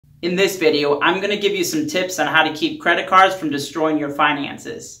In this video, I'm going to give you some tips on how to keep credit cards from destroying your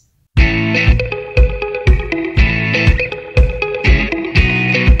finances.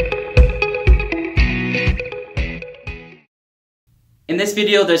 In this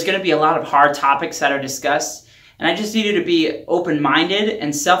video, there's going to be a lot of hard topics that are discussed, and I just need you to be open-minded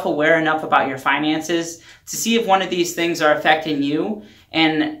and self-aware enough about your finances to see if one of these things are affecting you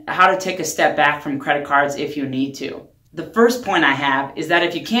and how to take a step back from credit cards if you need to. The first point I have is that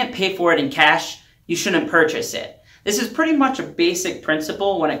if you can't pay for it in cash, you shouldn't purchase it. This is pretty much a basic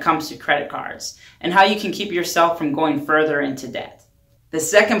principle when it comes to credit cards and how you can keep yourself from going further into debt. The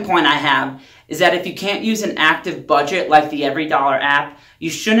second point I have is that if you can't use an active budget like the EveryDollar app, you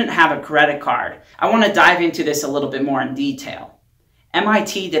shouldn't have a credit card. I want to dive into this a little bit more in detail.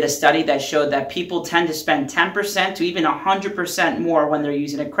 MIT did a study that showed that people tend to spend 10% to even 100% more when they're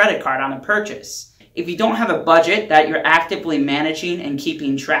using a credit card on a purchase. If you don't have a budget that you're actively managing and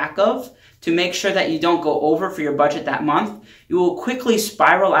keeping track of to make sure that you don't go over for your budget that month, you will quickly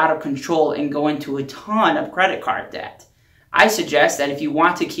spiral out of control and go into a ton of credit card debt. I suggest that if you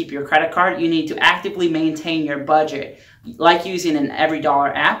want to keep your credit card, you need to actively maintain your budget, like using an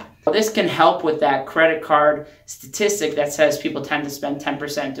EveryDollar app. This can help with that credit card statistic that says people tend to spend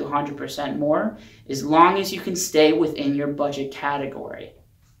 10% to 100% more, as long as you can stay within your budget category.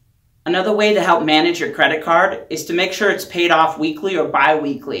 Another way to help manage your credit card is to make sure it's paid off weekly or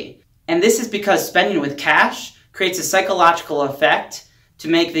bi-weekly. And this is because spending with cash creates a psychological effect to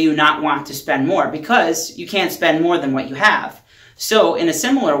make you not want to spend more because you can't spend more than what you have. So in a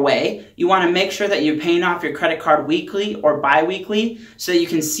similar way, you want to make sure that you're paying off your credit card weekly or bi-weekly so that you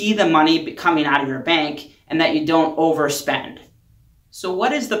can see the money coming out of your bank and that you don't overspend. So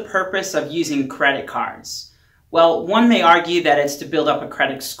what is the purpose of using credit cards? Well, one may argue that it's to build up a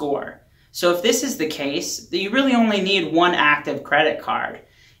credit score. So if this is the case, you really only need one active credit card.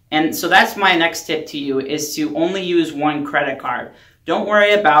 And so that's my next tip to you, is to only use one credit card. Don't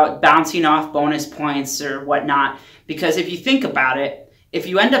worry about bouncing off bonus points or whatnot, because if you think about it, if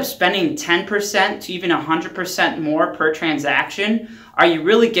you end up spending 10% to even 100% more per transaction, are you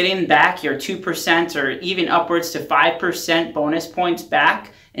really getting back your 2% or even upwards to 5% bonus points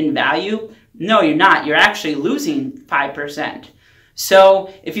back in value? No, you're not. You're actually losing 5%.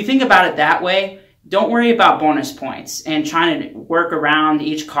 So if you think about it that way, don't worry about bonus points and trying to work around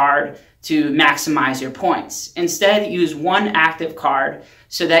each card to maximize your points. Instead, use one active card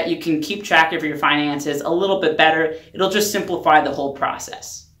so that you can keep track of your finances a little bit better. It'll just simplify the whole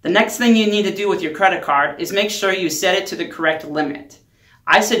process. The next thing you need to do with your credit card is make sure you set it to the correct limit.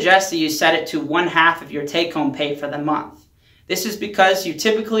 I suggest that you set it to 1/2 of your take-home pay for the month. This is because you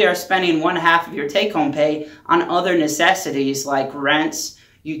typically are spending 1/2 of your take-home pay on other necessities like rents,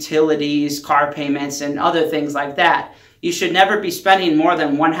 utilities, car payments, and other things like that. You should never be spending more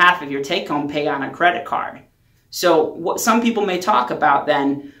than 1/2 of your take-home pay on a credit card. So what some people may talk about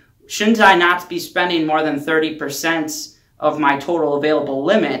then, shouldn't I not be spending more than 30% of my total available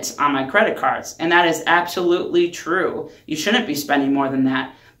limit on my credit cards? And that is absolutely true. You shouldn't be spending more than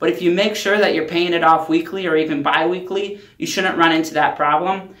that. But if you make sure that you're paying it off weekly or even bi-weekly, you shouldn't run into that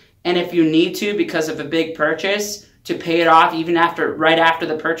problem. And if you need to, because of a big purchase, to pay it off even right after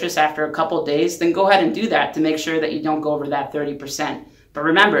the purchase, after a couple days, then go ahead and do that to make sure that you don't go over that 30%. But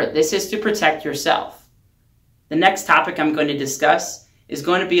remember, this is to protect yourself. The next topic I'm going to discuss is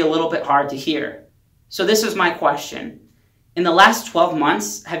going to be a little bit hard to hear. So this is my question. In the last 12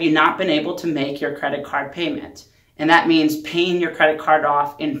 months, have you not been able to make your credit card payment? And that means paying your credit card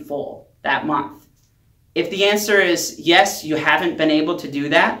off in full that month. If the answer is yes, you haven't been able to do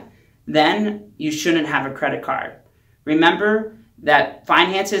that, then you shouldn't have a credit card. Remember that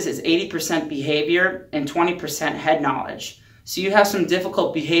finances is 80% behavior and 20% head knowledge. So you have some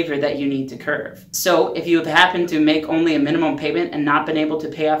difficult behavior that you need to curb. So if you have happened to make only a minimum payment and not been able to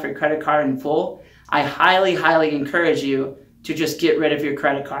pay off your credit card in full, I highly, highly encourage you to just get rid of your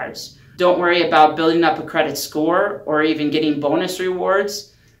credit cards. Don't worry about building up a credit score or even getting bonus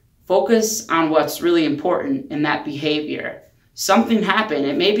rewards. Focus on what's really important in that behavior. Something happened.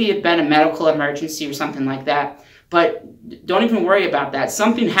 It maybe have been a medical emergency or something like that, but don't even worry about that.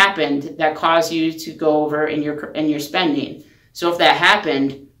 Something happened that caused you to go over in your spending. So if that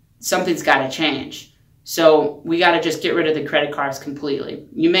happened, something's got to change. So we got to just get rid of the credit cards completely.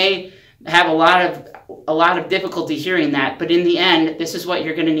 You may have a lot of difficulty hearing that, but in the end, this is what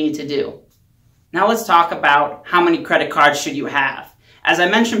you're going to need to do. Now let's talk about how many credit cards should you have. As I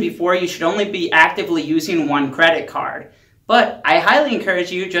mentioned before, you should only be actively using one credit card, but I highly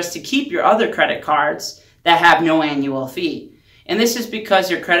encourage you just to keep your other credit cards that have no annual fee. And this is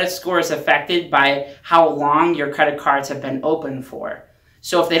because your credit score is affected by how long your credit cards have been open for.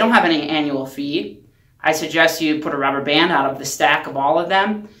 So if they don't have any annual fee, I suggest you put a rubber band out of the stack of all of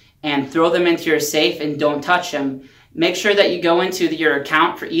them and throw them into your safe and don't touch them. Make sure that you go into your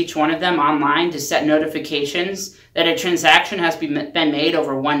account for each one of them online to set notifications that a transaction has been made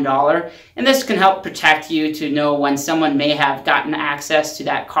over $1. And this can help protect you to know when someone may have gotten access to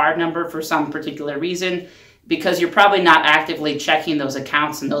that card number for some particular reason, because you're probably not actively checking those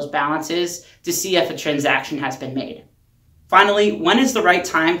accounts and those balances to see if a transaction has been made. Finally, when is the right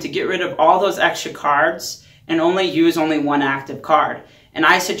time to get rid of all those extra cards and use only one active card? And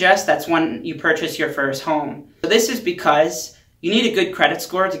I suggest that's when you purchase your first home. So this is because you need a good credit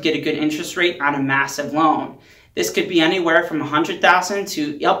score to get a good interest rate on a massive loan. This could be anywhere from $100,000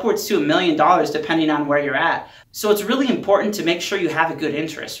 to upwards to $1 million depending on where you're at. So it's really important to make sure you have a good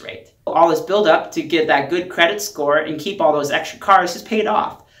interest rate. All this build up to get that good credit score and keep all those extra cards is paid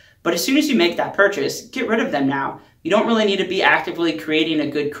off. But as soon as you make that purchase, get rid of them now. You don't really need to be actively creating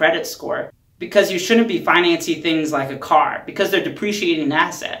a good credit score, because you shouldn't be financing things like a car because they're depreciating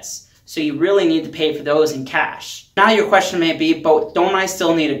assets. So you really need to pay for those in cash. Now your question may be, but don't I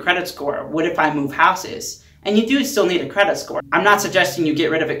still need a credit score? What if I move houses? And you do still need a credit score. I'm not suggesting you get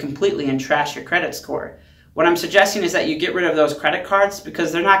rid of it completely and trash your credit score. What I'm suggesting is that you get rid of those credit cards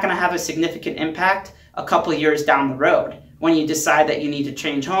because they're not going to have a significant impact a couple years down the road when you decide that you need to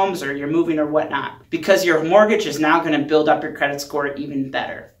change homes or you're moving or whatnot, because your mortgage is now going to build up your credit score even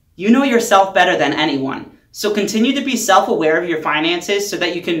better. You know yourself better than anyone, so continue to be self-aware of your finances so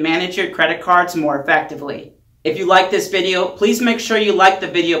that you can manage your credit cards more effectively. If you like this video, please make sure you like the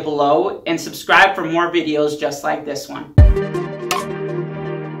video below and subscribe for more videos just like this one.